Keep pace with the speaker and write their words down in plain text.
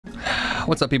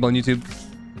What's up, people on YouTube?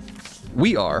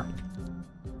 We are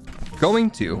going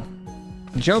to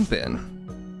jump in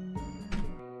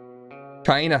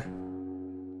China.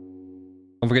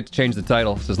 Don't forget to change the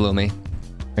title, says Lumi.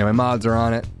 Yeah, my mods are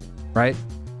on it, right?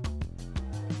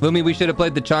 Lumi, we should have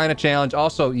played the China challenge.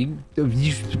 Also,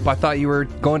 I thought you were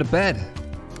going to bed.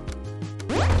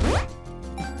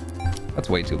 That's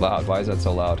way too loud. Why is that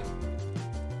so loud?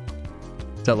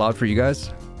 Is that loud for you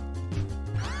guys?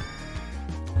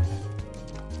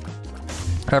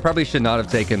 I probably should not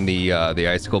have taken the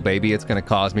icicle baby. It's gonna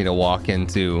cause me to walk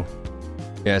into,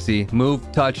 yeah, see, move,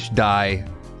 touch, die,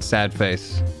 sad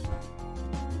face.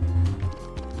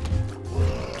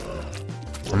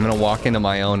 I'm gonna walk into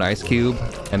my own ice cube,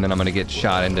 and then I'm gonna get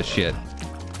shot into shit.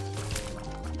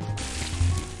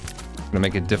 Gonna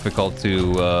make it difficult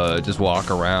to just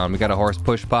walk around. We got a horse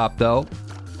push pop though.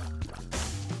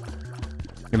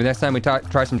 Maybe next time we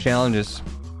try some challenges.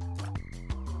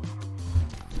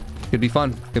 Could be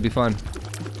fun. Could be fun.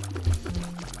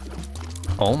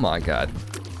 Oh my god.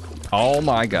 Oh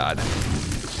my god.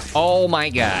 Oh my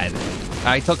god.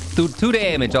 I took two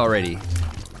damage already.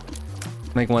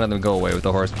 Make one of them go away with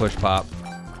the horse push pop.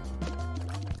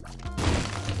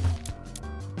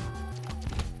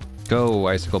 Go,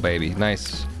 icicle baby.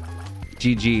 Nice.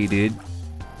 GG, dude.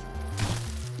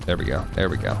 There we go. There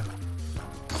we go.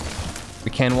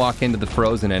 We can walk into the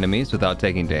frozen enemies without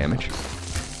taking damage.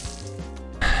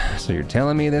 So you're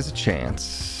telling me there's a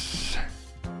chance.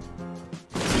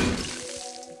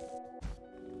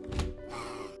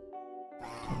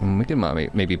 We can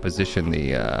maybe position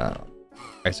the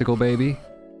icicle baby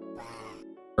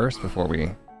first before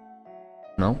we...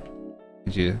 No?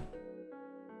 Did you...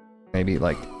 Maybe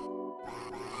like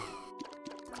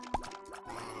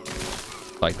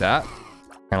that?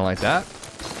 Kind of like that?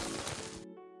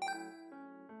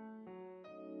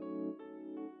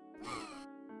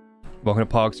 Welcome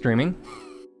to Pog Streaming.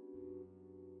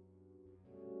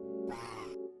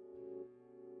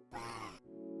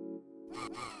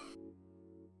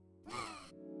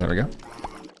 There we go.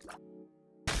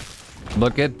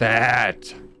 Look at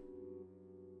that.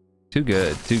 Too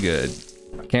good, too good.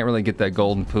 I can't really get that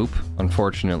golden poop,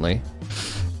 unfortunately.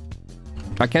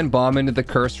 I can bomb into the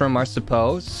curse room, I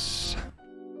suppose.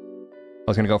 I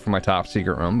was gonna go for my top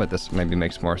secret room, but this maybe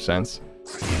makes more sense.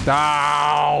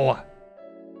 Ow!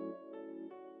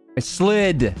 I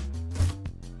slid.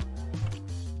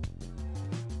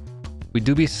 We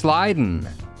do be sliding.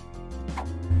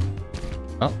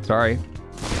 Oh, sorry.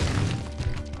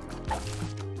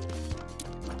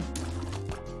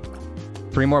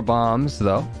 Three more bombs,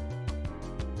 though.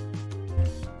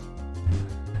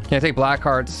 Can't take black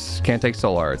hearts. Can't take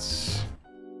soul hearts.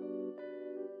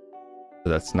 So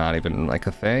that's not even like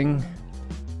a thing.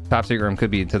 Top secret room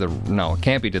could be to the... No, it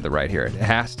can't be to the right here. It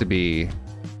has to be...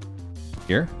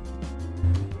 Here?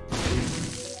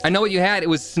 I know what you had. It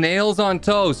was snails on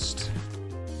toast.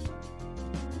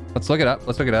 Let's look it up.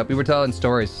 Let's look it up. We were telling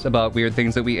stories about weird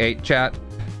things that we ate, chat.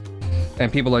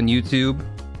 And people on YouTube.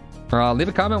 Leave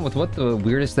a comment with what the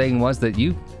weirdest thing was that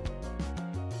you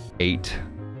ate.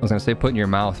 I was gonna say put in your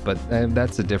mouth, but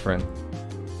that's a different...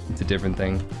 It's a different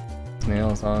thing.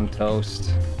 Snails on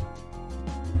toast.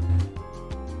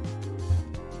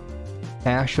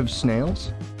 Hash of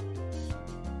snails?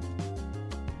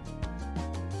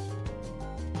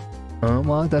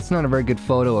 Well, that's not a very good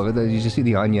photo of it. You just see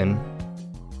the onion.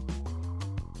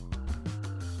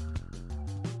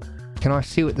 Can I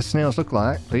see what the snails look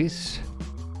like, please?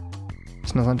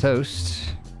 Snails on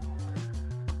toast.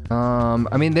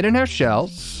 I mean, they didn't have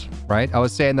shells, right? I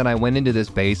was saying that I went into this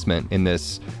basement in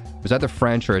this... It was either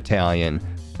French or Italian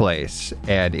place,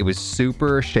 and it was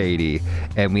super shady,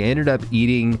 and we ended up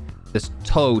eating this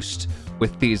toast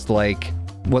with these, like,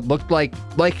 what looked like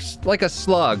a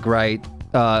slug, right?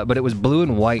 But it was blue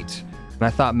and white, and I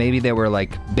thought maybe they were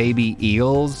like baby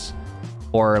eels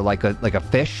or like a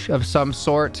fish of some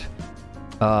sort.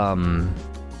 But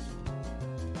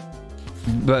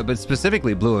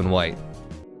specifically blue and white.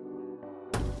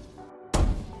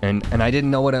 And I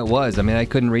didn't know what it was. I mean, I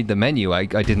couldn't read the menu. I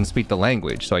didn't speak the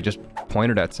language, so I just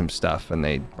pointed at some stuff and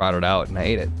they brought it out and I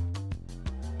ate it.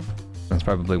 That's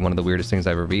probably one of the weirdest things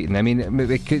I've ever eaten. I mean,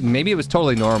 maybe it was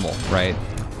totally normal, right?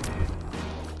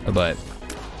 But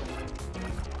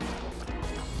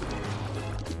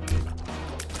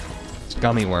it's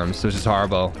gummy worms, so it's just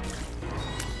horrible.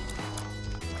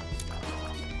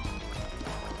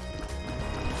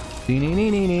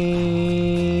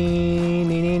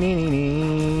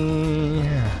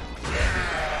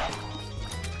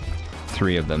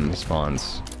 Three of them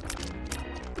spawns.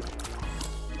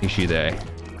 Ishide.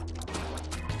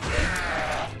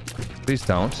 Please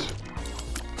don't.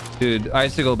 Dude,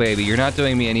 Icicle Baby, you're not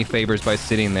doing me any favors by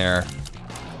sitting there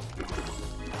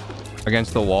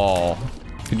against the wall.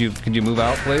 Could you move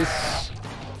out, please?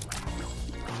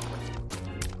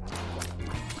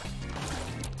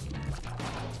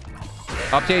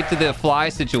 Update to the fly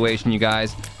situation, you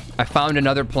guys. I found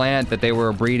another plant that they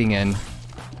were breeding in.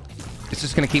 It's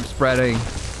just gonna keep spreading.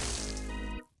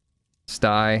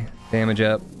 Sty, damage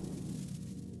up.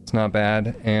 It's not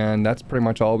bad. And that's pretty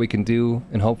much all we can do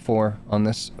and hope for on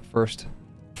this first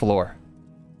floor.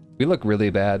 We look really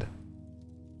bad.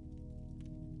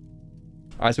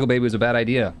 Icicle Baby was a bad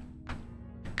idea.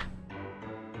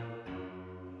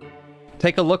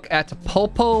 Take a look at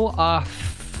Pulpo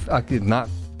off. Not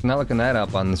looking that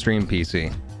up on the stream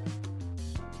PC.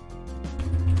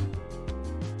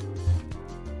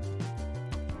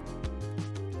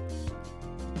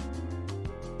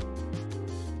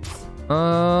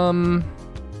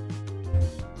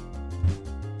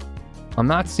 I'm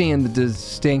not seeing the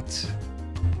distinct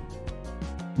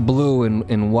blue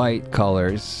and white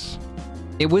colors.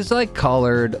 It was like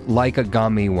colored like a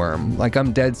gummy worm. Like,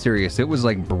 I'm dead serious. It was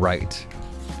like bright.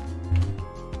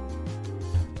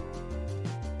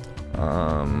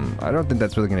 I don't think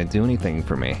that's really gonna do anything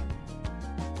for me.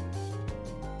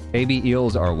 Baby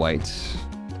eels are white.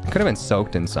 It could have been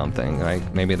soaked in something.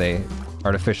 Like, maybe they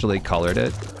artificially colored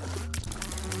it.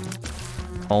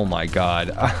 Oh my god.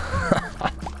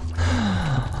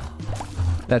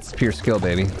 That's pure skill,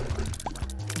 baby.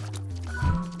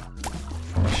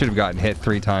 Should have gotten hit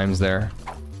 3 times there.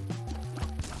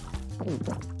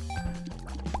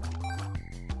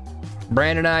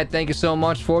 Brandon and I, thank you so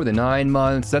much for the 9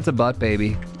 months. That's a butt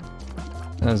baby.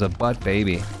 That is a butt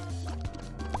baby.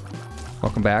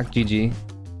 Welcome back, GG.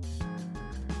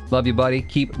 Love you, buddy.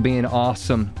 Keep being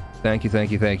awesome. Thank you,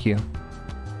 thank you, thank you.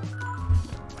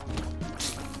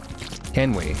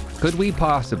 Can we? Could we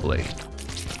possibly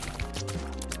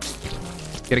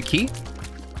get a key?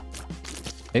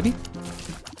 Maybe?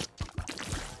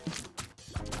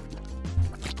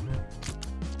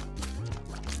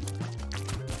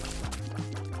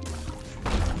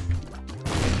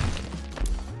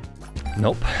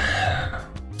 Nope.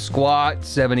 Squat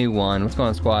 71. What's going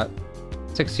on, Squat?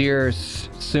 6 years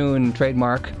soon.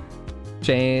 Trademark.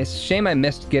 Shame I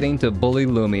missed getting to bully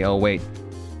Lumi. Oh, wait.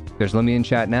 There's Lumi in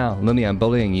chat now. Lumi, I'm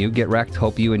bullying you. Get wrecked.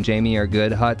 Hope you and Jamie are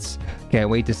good. Huts. Can't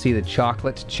wait to see the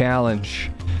chocolate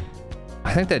challenge.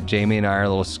 I think that Jamie and I are a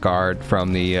little scarred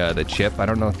from the chip. I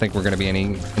don't think we're going to be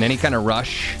in any kind of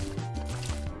rush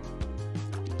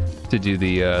to do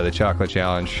the chocolate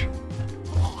challenge.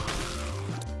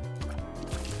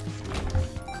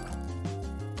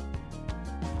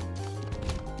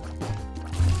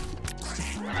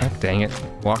 Oh, dang it.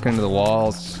 Walking into the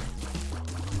walls.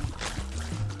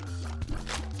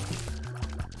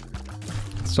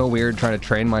 It's so weird trying to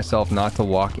train myself not to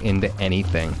walk into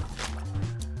anything.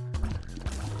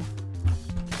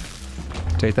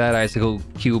 Take that, Icicle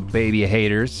Cube baby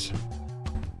haters.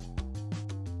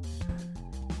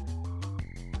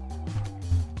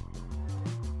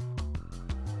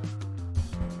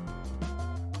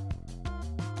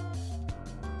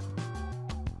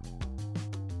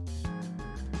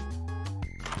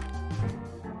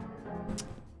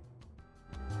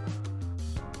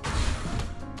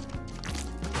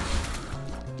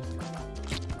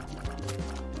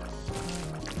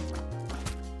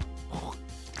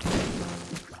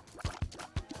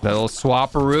 That little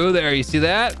swapperoo there, you see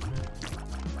that?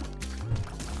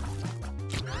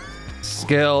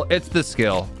 Skill, it's the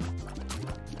skill.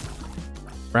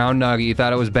 Brown Nugget, you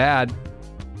thought it was bad.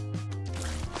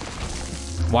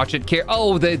 Watch it care.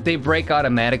 Oh, they break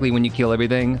automatically when you kill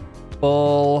everything.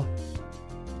 Bull.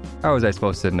 How was I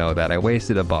supposed to know that? I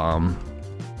wasted a bomb.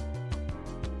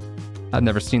 I've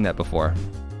never seen that before.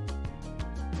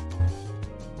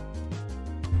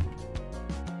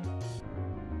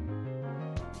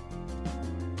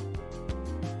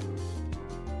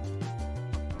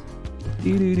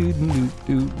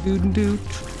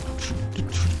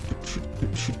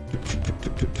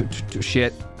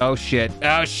 Shit. Oh shit.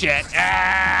 Oh shit.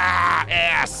 Ah!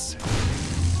 Ass!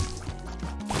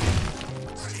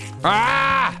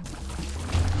 Ah!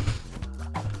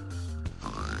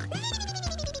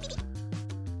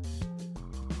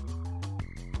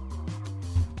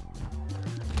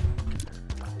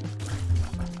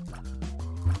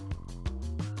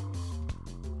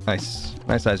 Nice.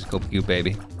 Nice icicle cube,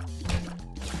 baby.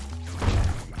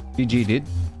 GG, dude.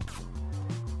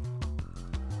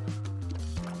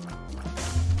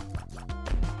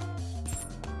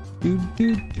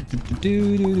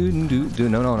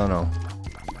 No.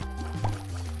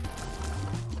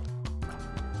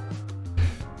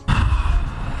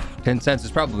 10 cents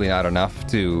is probably not enough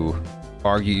to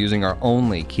argue using our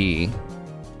only key.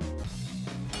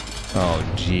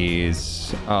 Oh,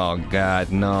 jeez. Oh,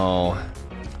 God, no.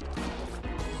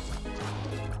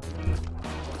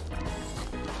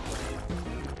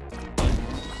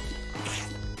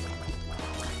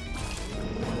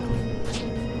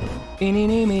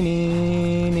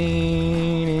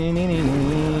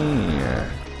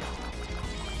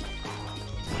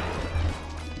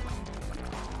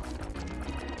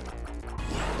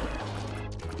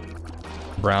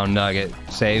 Brown Nugget,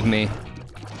 save me.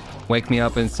 Wake me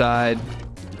up inside.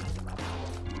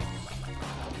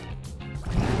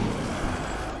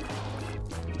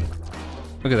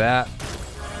 Look at that.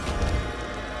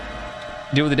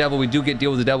 Deal with the devil. We do get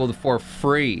deal with the devil for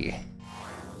free.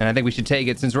 And I think we should take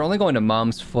it. Since we're only going to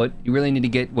Mom's Foot, you really need to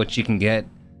get what you can get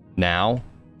now.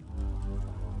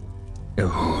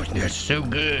 Oh, that's so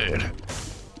good.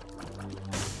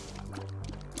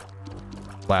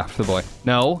 Laugh the boy.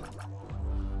 No.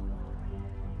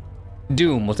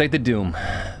 Doom. We'll take the Doom.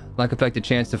 Lack effect, a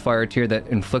chance to fire a tear that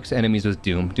inflicts enemies with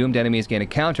Doom. Doomed enemies gain a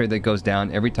counter that goes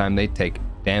down every time they take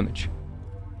damage.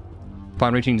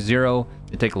 Upon reaching 0,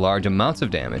 they take large amounts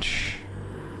of damage.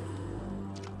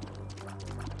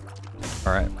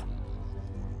 Alright.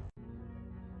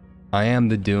 I am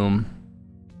the Doom.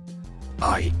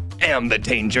 I am the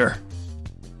danger.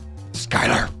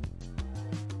 Skylar.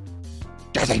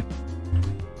 Jesse.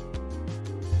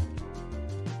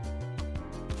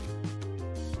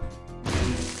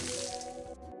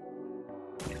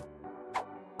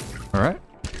 Alright.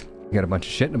 We got a bunch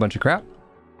of shit and a bunch of crap.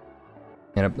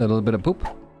 And a little bit of poop.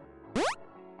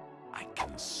 I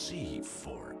can see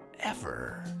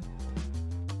forever.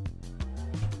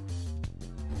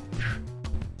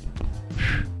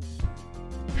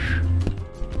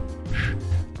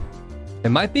 It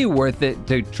might be worth it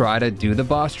to try to do the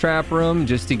boss trap room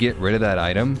just to get rid of that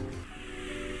item.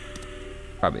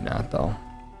 Probably not, though.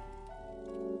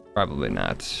 Probably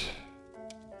not.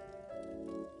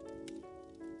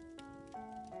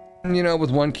 You know, with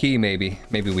one key, maybe.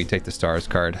 Maybe we take the stars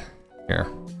card. Here.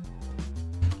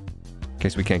 In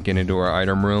case we can't get into our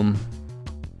item room.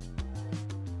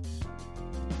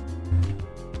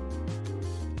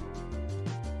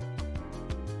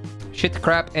 Shit,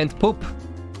 crap, and poop.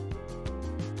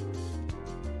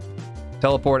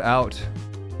 Teleport out.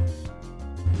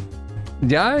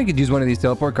 Yeah, I could use one of these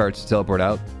teleport cards to teleport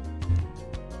out.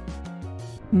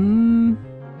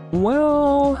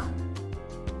 Well...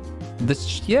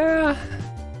 This, yeah.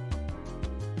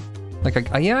 Like,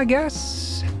 yeah, I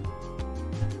guess.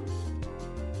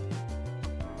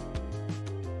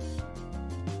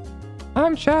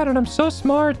 I'm Chad and I'm so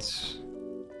smart.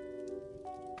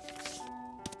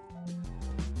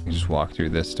 You just walk through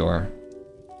this door.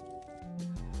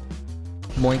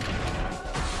 Boink.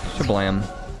 Shablam.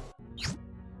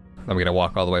 Then we gotta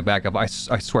walk all the way back up. I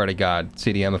swear to God,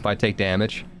 CDM, if I take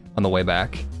damage on the way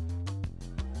back.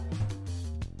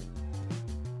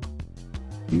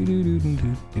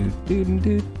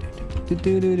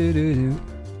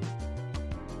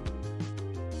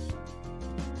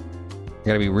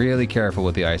 Gotta be really careful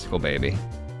with the icicle, baby.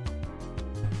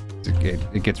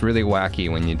 It gets really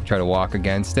wacky when you try to walk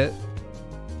against it.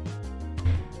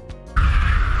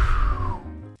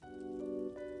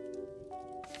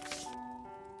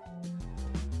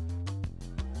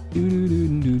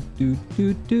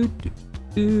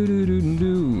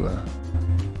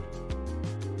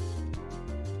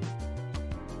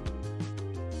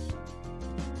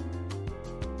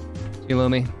 You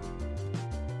Lumi.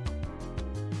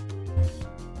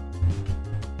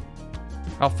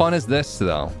 How fun is this,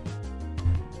 though?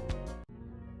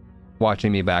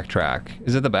 Watching me backtrack.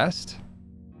 Is it the best?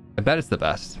 I bet it's the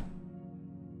best.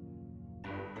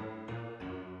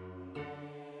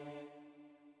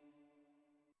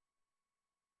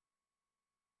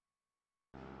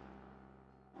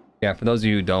 Yeah, for those of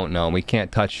you who don't know, we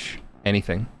can't touch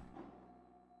anything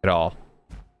at all.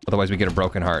 Otherwise we get a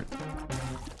broken heart.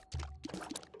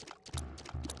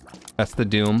 That's the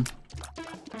Doom.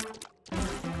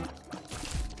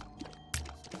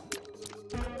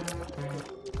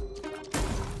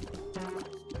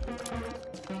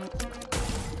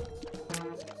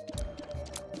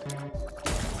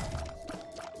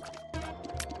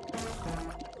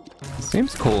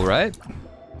 Seems cool, right?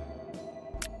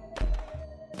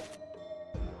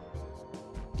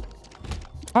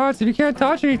 Oh, so if you can't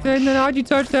touch anything, then how'd you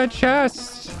touch that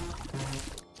chest?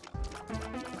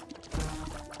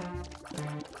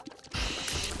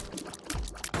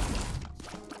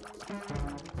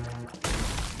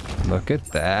 Look at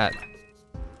that.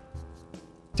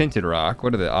 Tinted rock.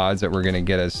 What are the odds that we're gonna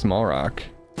get a small rock?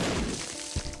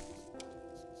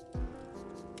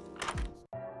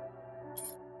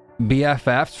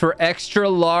 BFFs for extra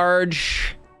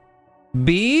large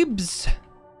Beebs?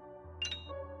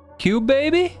 Cube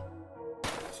baby?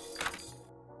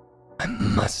 I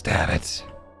must have it.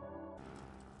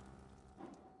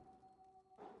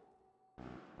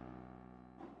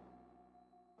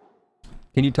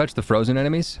 Can you touch the frozen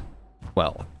enemies?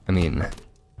 Well, I mean...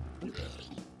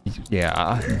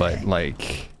 yeah, but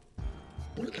like...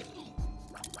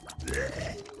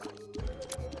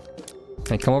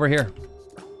 Hey, come over here.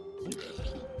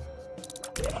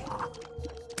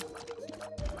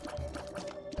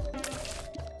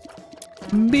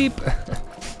 Beep.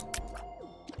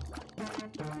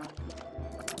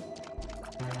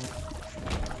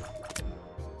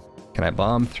 Can I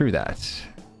bomb through that?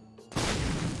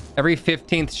 Every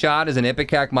 15th shot is an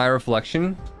Ipecac My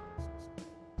Reflection.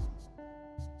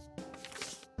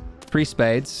 3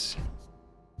 spades.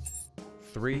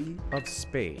 3 of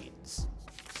spades.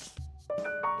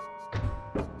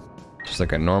 Just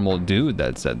like a normal dude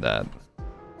that said that.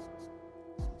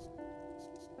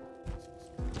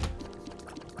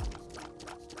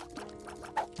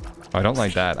 Oh, I don't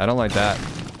like that. I don't like that.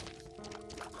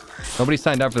 Nobody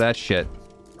signed up for that shit.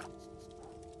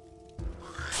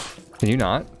 Can you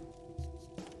not?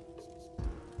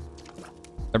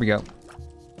 There we go.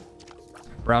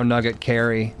 Brown Nugget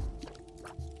carry.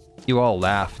 You all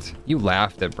laughed. You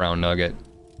laughed at Brown Nugget.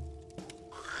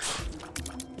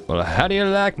 Well, how do you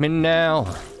like me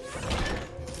now?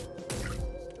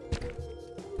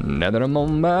 Now that I'm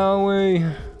on my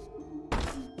way.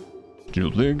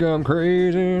 Still think I'm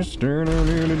crazy. Standing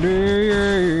in the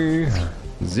day.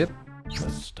 Zip. The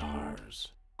stars.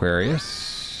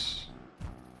 Aquarius.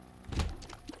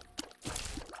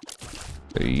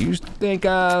 I used to think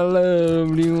I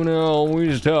loved you and I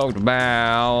always talked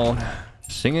about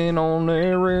singing on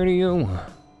the radio.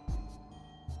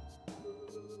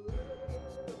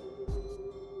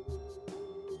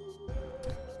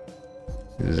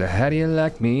 How do you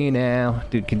like me now?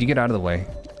 Dude, could you get out of the way?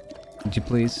 Would you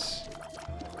please?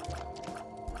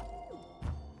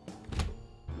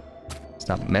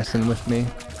 Stop messing with me,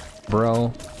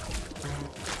 bro.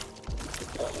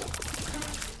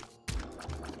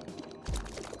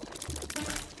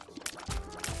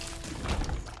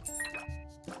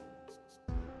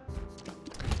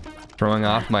 Throwing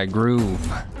off my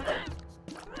groove.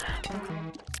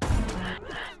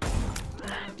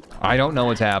 I don't know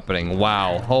what's happening.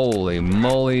 Wow. Holy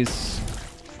moly's.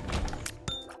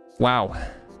 Wow.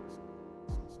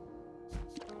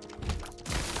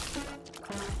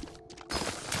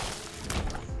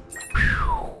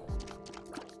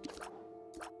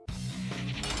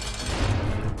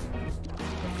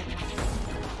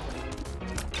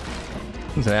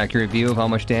 It's an accurate view of how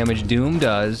much damage Doom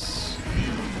does.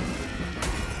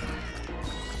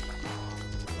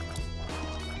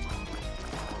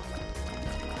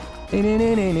 I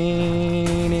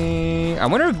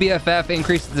wonder if BFF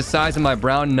increases the size of my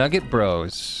Brown Nugget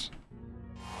bros.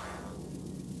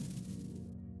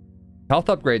 Health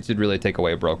upgrades should really take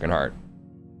away Broken Heart.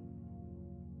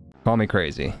 Call me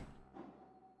crazy.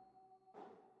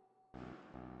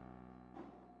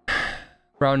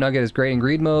 Brown Nugget is great in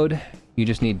greed mode. You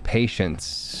just need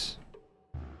patience.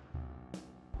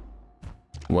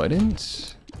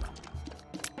 Wouldn't?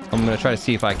 I'm gonna try to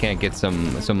see if I can't get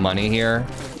some money here.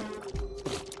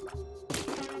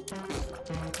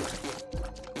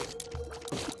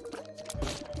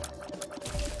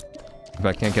 If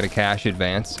I can't get a cash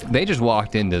advance. They just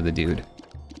walked into the dude.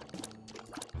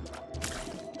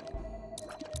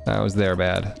 That was their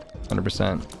bad.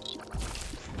 100%.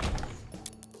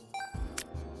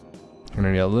 I'm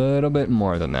gonna need a little bit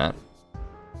more than that.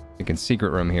 We can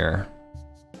secret room here.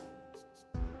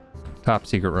 Top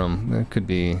secret room. That could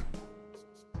be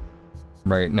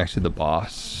right next to the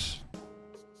boss.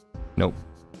 Nope.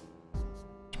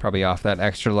 It's probably off that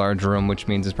extra large room, which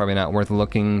means it's probably not worth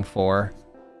looking for.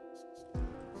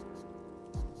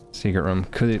 Secret room.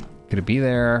 Could it be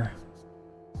there?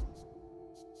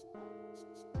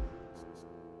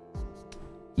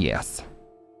 Yes.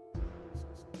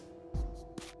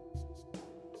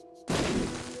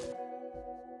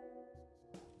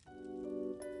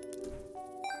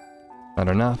 Not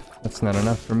enough. That's not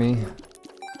enough for me.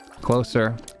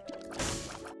 Closer.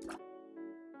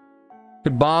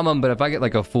 Could bomb him, but if I get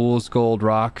like a fool's gold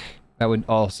rock, that would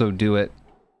also do it.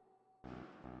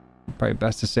 Probably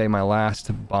best to say my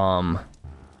last bomb.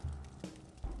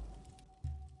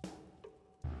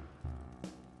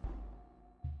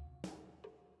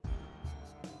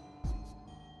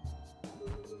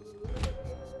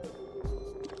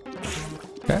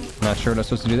 Okay, not sure what I'm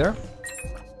supposed to do there.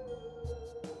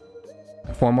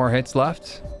 4 more hits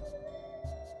left.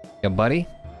 Yeah, buddy.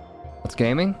 It's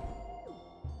gaming.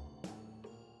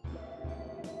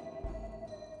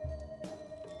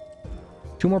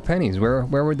 Two more pennies. Where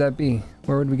would that be?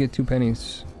 Where would we get 2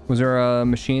 pennies? Was there a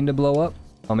machine to blow up?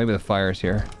 Oh, maybe the fire's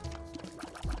here.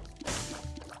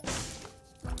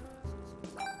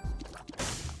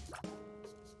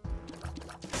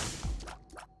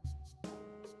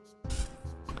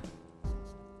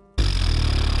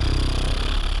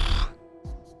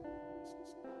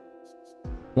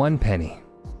 One penny.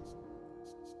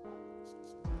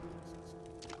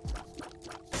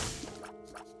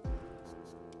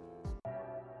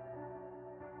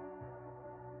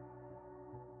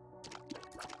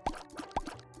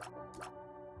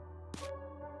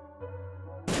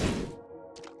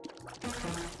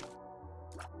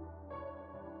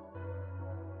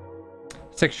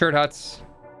 Six shirt huts.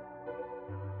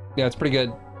 Yeah, it's pretty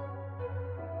good.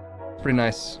 It's pretty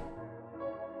nice.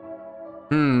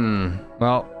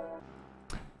 Well,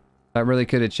 that really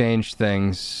could have changed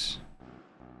things.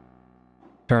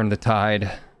 Turned the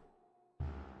tide.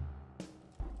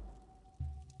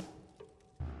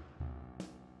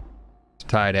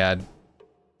 Tide ad.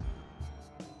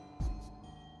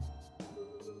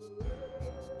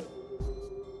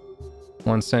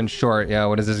 $1 short. Yeah,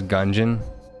 what is this, Gungeon?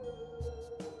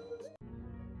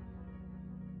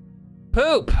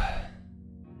 Poop!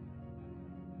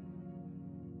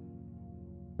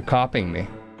 You're copying me.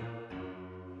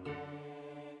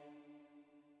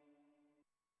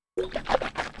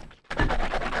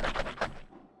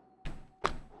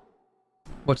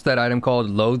 What's that item called?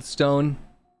 Loathstone?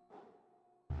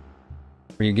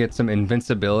 Where you get some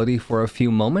invincibility for a few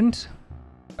moments?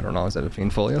 I don't know, is that a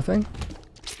Fiendfolio thing?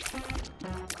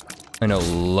 I know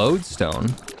Loathstone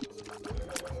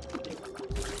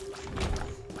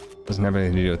doesn't have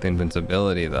anything to do with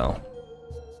invincibility though.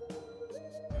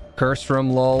 Curse Room,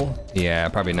 lol. Yeah,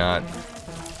 probably not.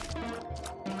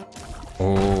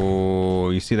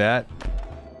 Oh, you see that?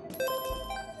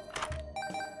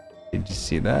 Did you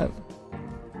see that?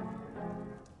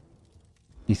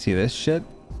 You see this shit?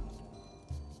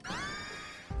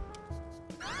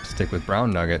 Stick with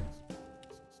brown nugget.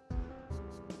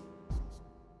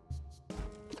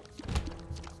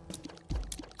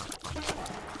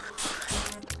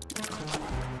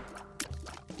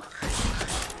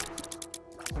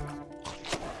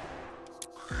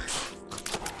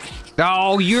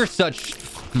 Oh, you're such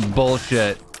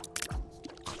bullshit.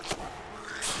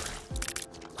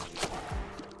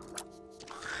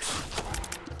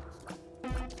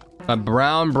 My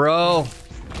brown bro.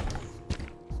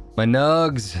 My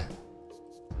nugs.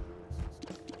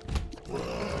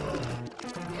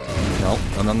 Nope.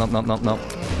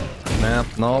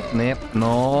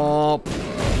 Nope.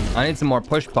 I need some more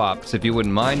push pops if you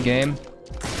wouldn't mind, game.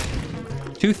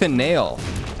 Tooth and nail.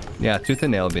 Yeah, tooth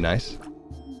and nail would be nice.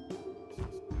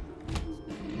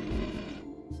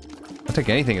 I'll take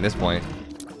anything at this point.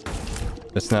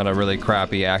 That's not a really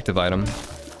crappy active item.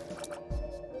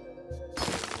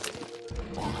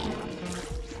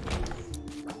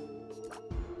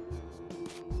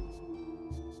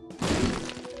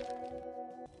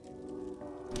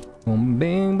 Boom,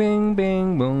 bing, bing,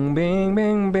 bing, boom, bing,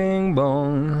 bing, bing,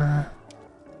 boom.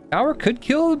 Power could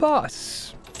kill the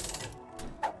boss.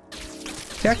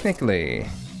 Technically.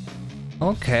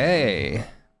 Okay.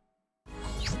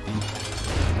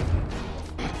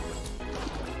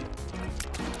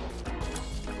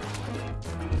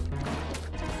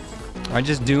 I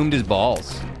just doomed his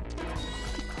balls.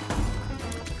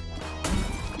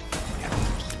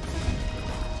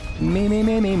 Me.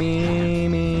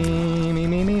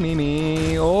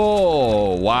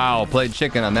 Oh, wow. Played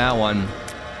chicken on that one.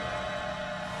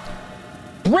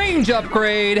 Range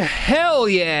upgrade. Hell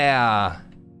yeah.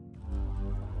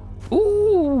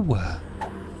 Ooh.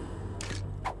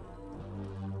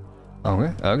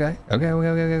 Okay. I'm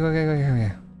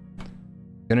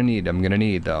gonna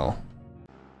need though.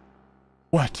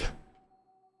 What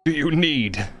do you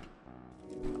need?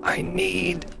 I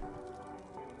need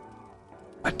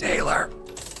a tailor.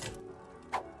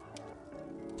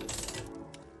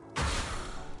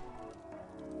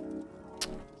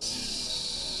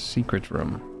 Secret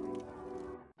room.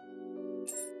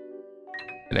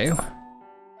 Hello?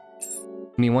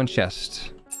 Give me one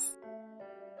chest.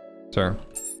 Sir.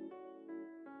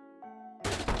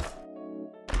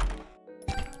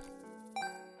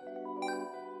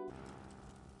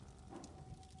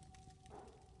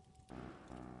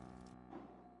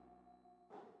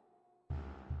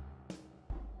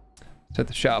 Set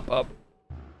the shop up.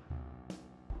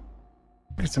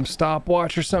 Get some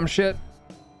stopwatch or some shit.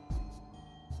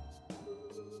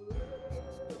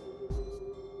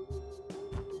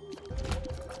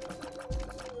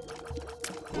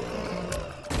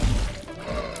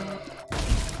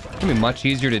 gonna be much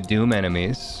easier to doom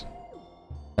enemies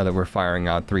now that we're firing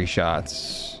out 3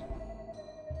 shots.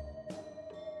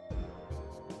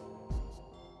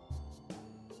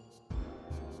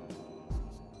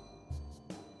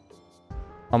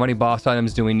 How many boss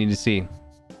items do we need to see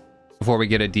before we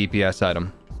get a DPS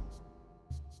item?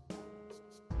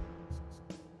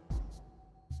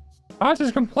 Boss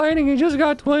is complaining he just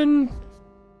got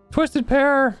twisted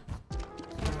pair.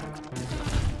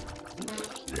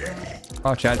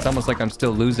 Oh, chat, it's almost like I'm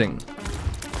still losing.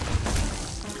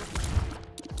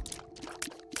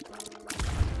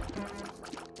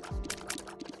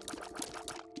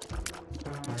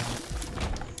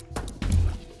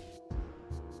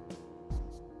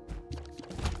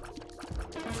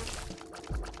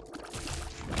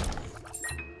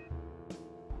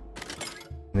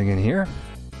 Anything in here?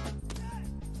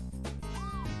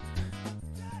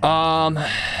 I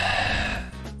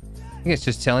think it's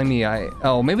just telling me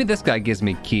oh, maybe this guy gives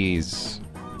me keys.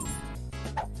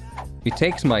 He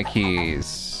takes my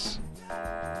keys.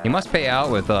 He must pay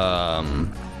out with,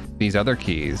 these other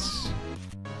keys.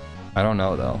 I don't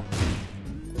know, though.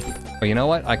 But you know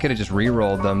what? I could have just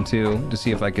re-rolled them, too, to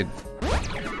see if I could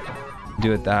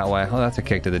do it that way. Oh, that's a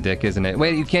kick to the dick, isn't it?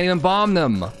 Wait, you can't even bomb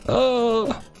them!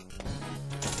 Oh!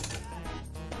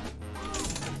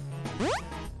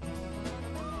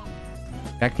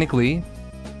 Technically,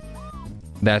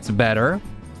 that's better.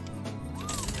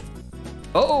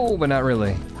 Oh, but not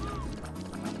really.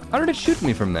 How did it shoot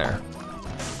me from there?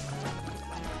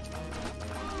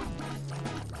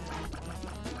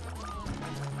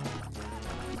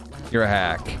 You're a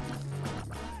hack.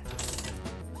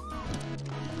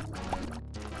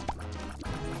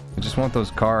 I just want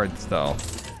those cards, though.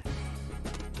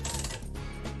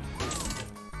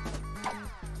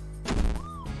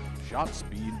 Shot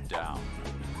speed down.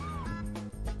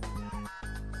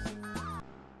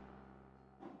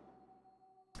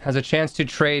 Has a chance to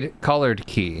trade colored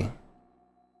key.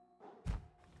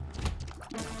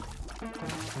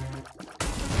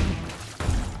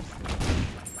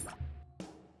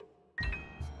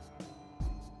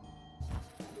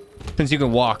 Since you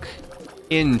can walk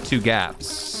into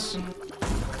gaps,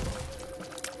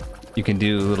 you can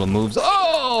do little moves.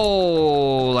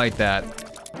 Oh, like that.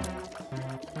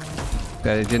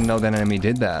 I didn't know that enemy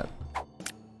did that.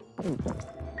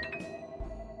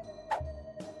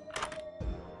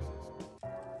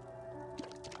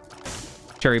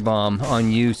 Cherry bomb.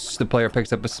 On use, the player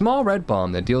picks up a small red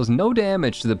bomb that deals no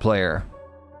damage to the player.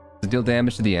 Does it deal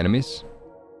damage to the enemies?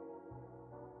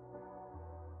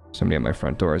 Somebody at my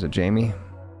front door. Is it Jamie?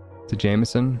 Is it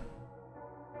Jameson?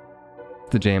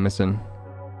 It's the Jameson.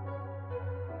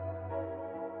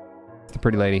 It's the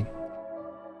pretty lady.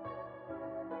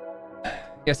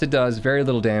 Yes, it does. Very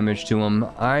little damage to him.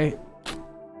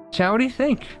 Chow, what do you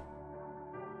think?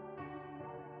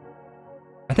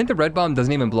 I think the red bomb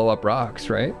doesn't even blow up rocks,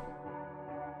 right?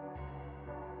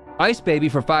 Ice Baby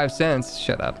for 5 cents.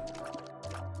 Shut up.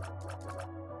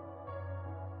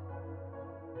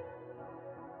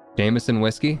 Jameson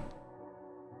whiskey.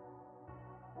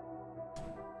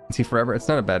 See forever. It's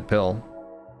not a bad pill.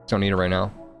 Just don't need it right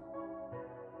now.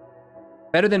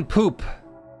 Better than poop.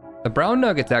 The brown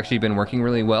nugget's actually been working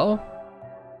really well.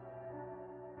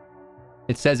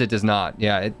 It says it does not.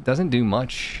 Yeah, it doesn't do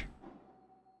much.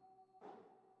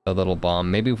 A little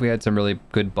bomb. Maybe if we had some really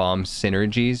good bomb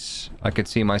synergies, I could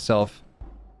see myself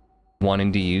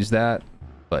wanting to use that.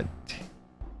 But,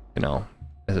 you know,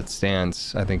 as it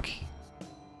stands, I think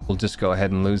we'll just go ahead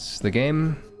and lose the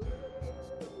game.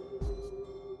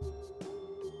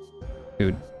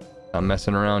 Dude, I'm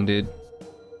messing around, dude.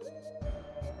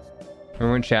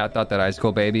 Remember when chat thought that Ice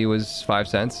Cold Baby was 5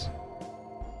 cents?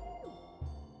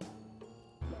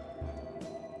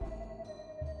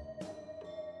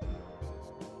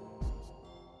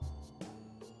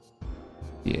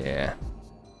 Yeah.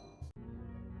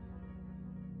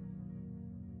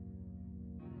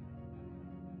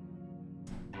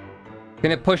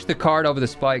 Can it push the card over the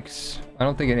spikes? I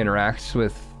don't think it interacts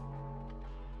with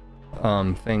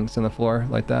things on the floor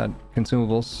like that.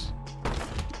 Consumables.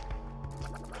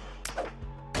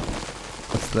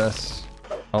 What's this?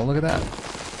 Oh, look at that.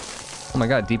 Oh my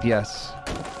god, DPS.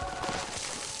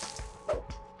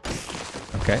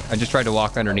 Okay, I just tried to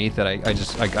walk underneath it. I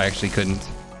actually couldn't.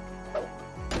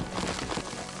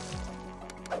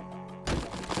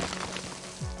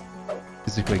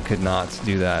 Physically could not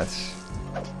do that.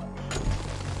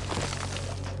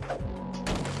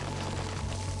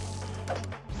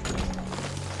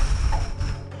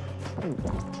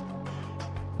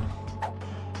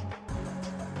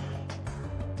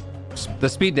 The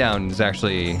speed down is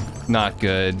actually not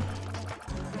good.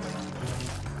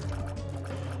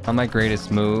 Not my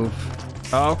greatest move.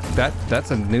 Oh,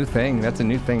 that's a new thing. That's a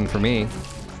new thing for me.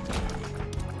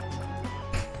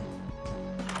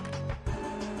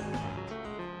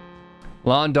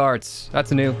 Lawn darts.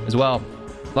 That's new as well.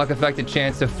 Luck affected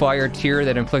chance to fire tear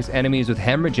that inflicts enemies with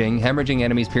hemorrhaging. Hemorrhaging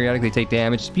enemies periodically take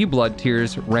damage, spew blood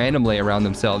tears randomly around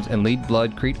themselves, and lead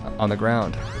blood crete on the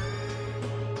ground.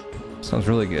 Sounds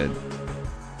really good.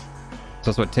 There's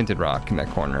also a tinted rock in that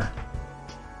corner.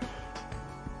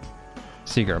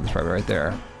 Seagram's probably right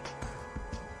there.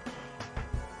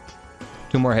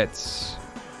 2 more hits.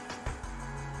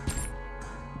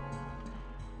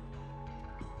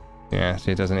 Yeah,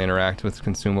 see, it doesn't interact with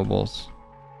consumables.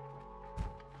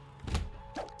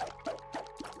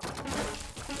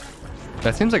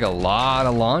 That seems like a lot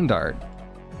of lawn dart.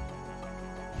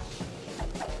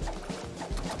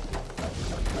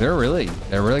 They're really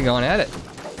going at it.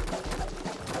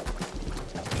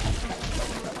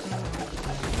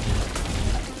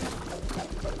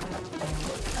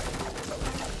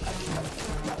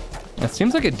 That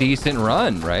seems like a decent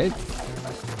run, right?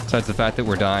 Besides the fact that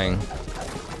we're dying.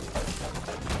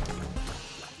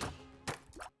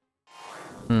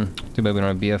 Too bad we don't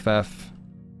have BFF.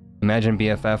 Imagine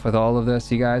BFF with all of this,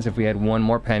 you guys. If we had 1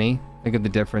 more penny, think of the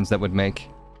difference that would make.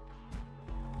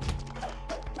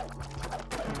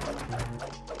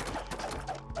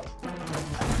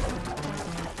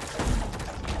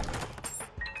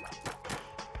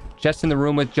 Just in the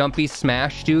room with Jumpy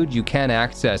Smash, dude. You can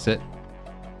access it.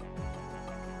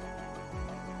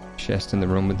 Just in the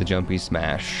room with the Jumpy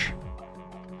Smash.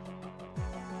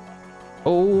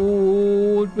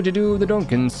 Oh, what would you do with the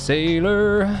drunken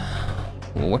sailor?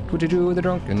 What would you do with the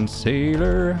drunken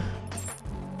sailor?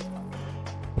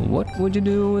 What would you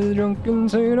do with the drunken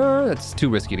sailor? That's too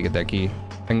risky to get that key.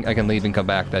 I can leave and come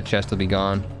back. That chest will be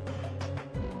gone.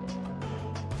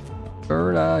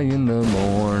 Early in the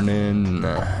morning.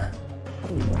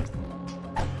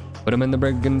 Put him in the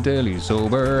brig until he's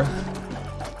sober.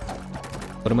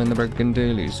 Put him in the brig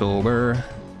until he's sober.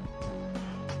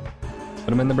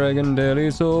 Put him in the brig until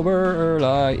he's sober.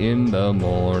 Early in the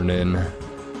morning.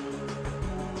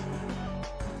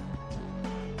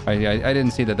 I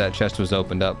didn't see that chest was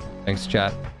opened up. Thanks,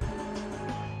 chat.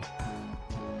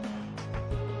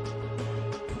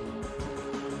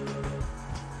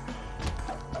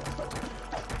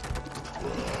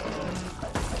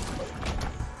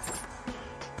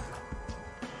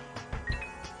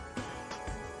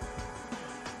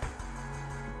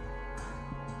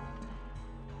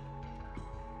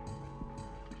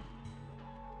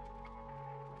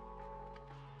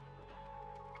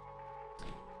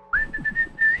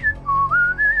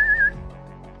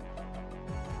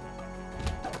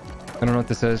 I don't know what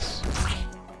this is.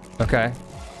 Okay.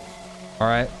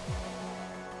 Alright.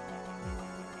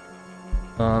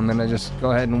 And I just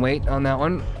go ahead and wait on that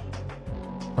one.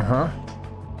 Uh-huh.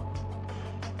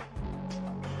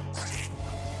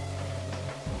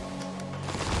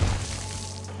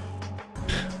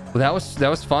 Well, that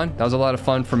was fun. That was a lot of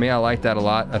fun for me. I liked that a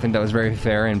lot. I think that was very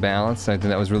fair and balanced. I think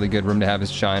that was really good room to have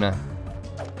as China.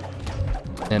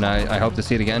 And I hope to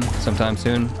see it again sometime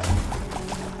soon.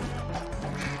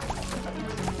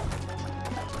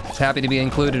 Happy to be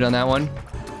included on that one.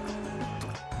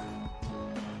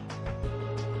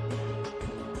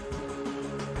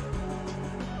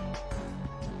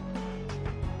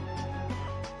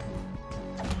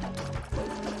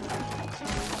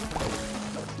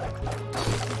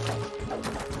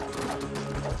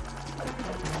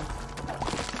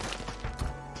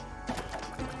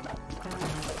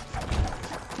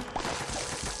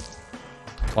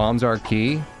 Bombs are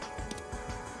key.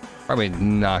 Probably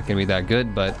not gonna be that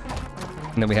good, but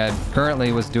that we had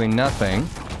currently was doing nothing.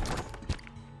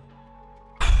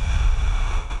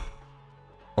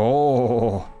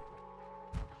 Oh.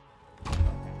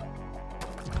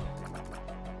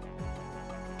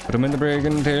 Put him in the brig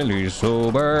until he's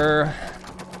sober.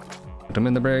 Put him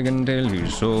in the brig until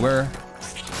he's sober.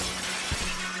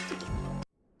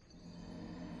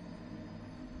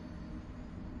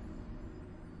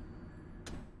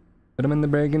 Put him in the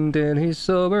brig until he's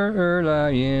sober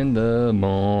early in the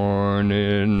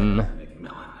morning.